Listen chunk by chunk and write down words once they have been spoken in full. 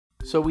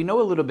So we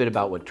know a little bit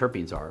about what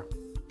terpenes are,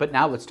 but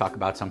now let's talk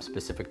about some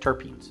specific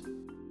terpenes.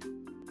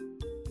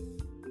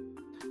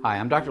 Hi,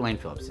 I'm Dr. Lane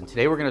Phillips, and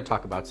today we're going to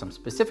talk about some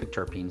specific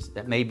terpenes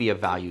that may be of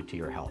value to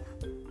your health.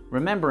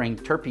 Remembering,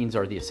 terpenes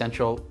are the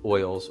essential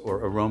oils or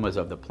aromas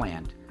of the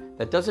plant.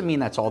 That doesn't mean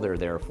that's all they're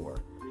there for.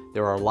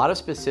 There are a lot of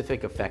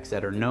specific effects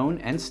that are known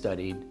and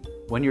studied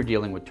when you're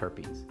dealing with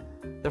terpenes.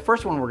 The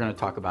first one we're going to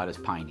talk about is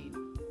pinene.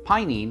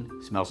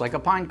 Pinene smells like a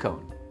pine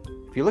cone.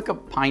 If you look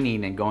up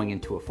pinene and going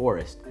into a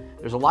forest,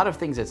 there's a lot of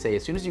things that say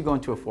as soon as you go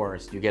into a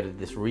forest, you get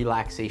this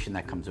relaxation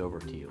that comes over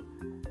to you.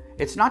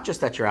 It's not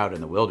just that you're out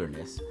in the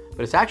wilderness,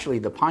 but it's actually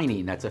the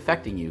pinene that's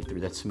affecting you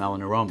through that smell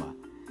and aroma.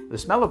 The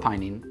smell of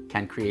pinene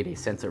can create a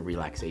sense of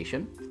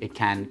relaxation. It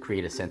can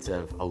create a sense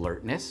of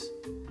alertness.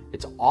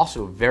 It's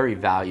also very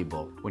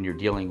valuable when you're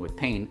dealing with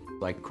pain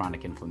like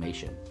chronic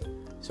inflammation.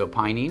 So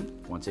pinene,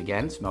 once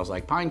again, smells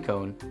like pine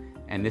cone,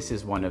 and this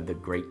is one of the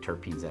great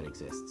terpenes that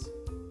exists.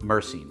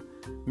 Myrcene.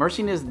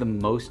 Myrcene is the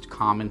most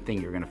common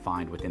thing you're going to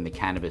find within the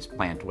cannabis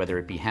plant, whether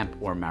it be hemp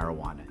or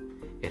marijuana.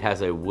 It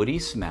has a woody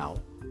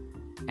smell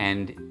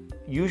and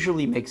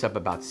usually makes up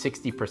about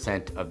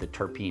 60% of the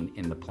terpene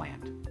in the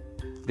plant.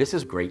 This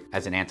is great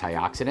as an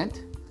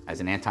antioxidant,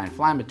 as an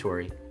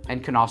anti-inflammatory,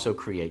 and can also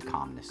create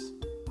calmness.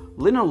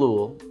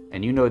 Linalool,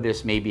 and you know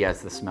this maybe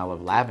as the smell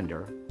of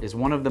lavender, is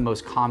one of the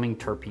most calming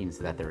terpenes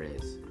that there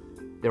is.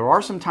 There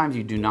are some times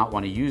you do not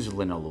want to use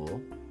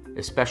linalool,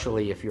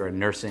 especially if you're a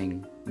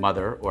nursing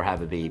mother or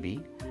have a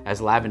baby,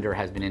 as lavender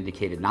has been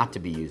indicated not to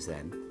be used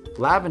then.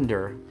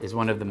 Lavender is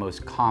one of the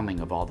most calming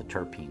of all the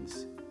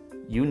terpenes.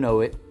 You know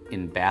it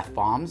in bath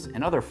bombs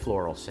and other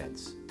floral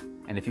scents.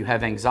 And if you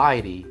have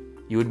anxiety,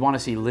 you would want to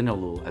see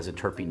linalool as a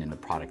terpene in the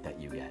product that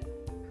you get.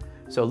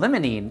 So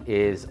limonene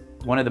is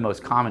one of the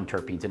most common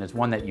terpenes, and it's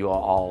one that you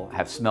all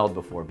have smelled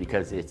before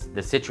because it's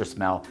the citrus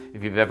smell.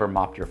 If you've ever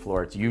mopped your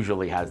floor, it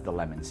usually has the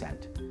lemon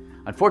scent.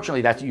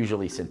 Unfortunately, that's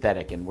usually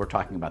synthetic, and we're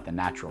talking about the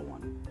natural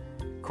one.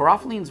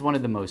 Carotene is one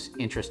of the most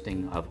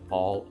interesting of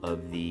all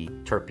of the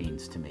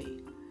terpenes to me.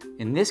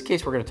 In this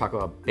case, we're going to talk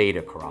about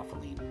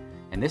beta-carotene,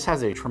 and this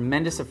has a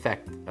tremendous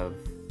effect of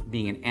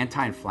being an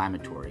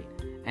anti-inflammatory.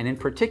 And in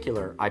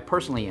particular, I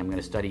personally am going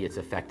to study its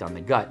effect on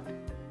the gut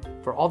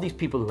for all these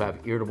people who have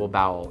irritable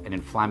bowel and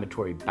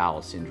inflammatory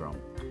bowel syndrome.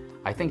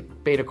 I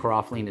think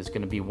beta-carotene is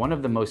going to be one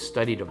of the most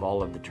studied of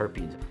all of the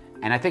terpenes.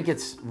 And I think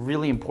it's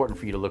really important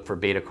for you to look for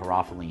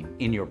beta-carotene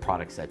in your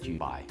products that you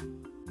buy.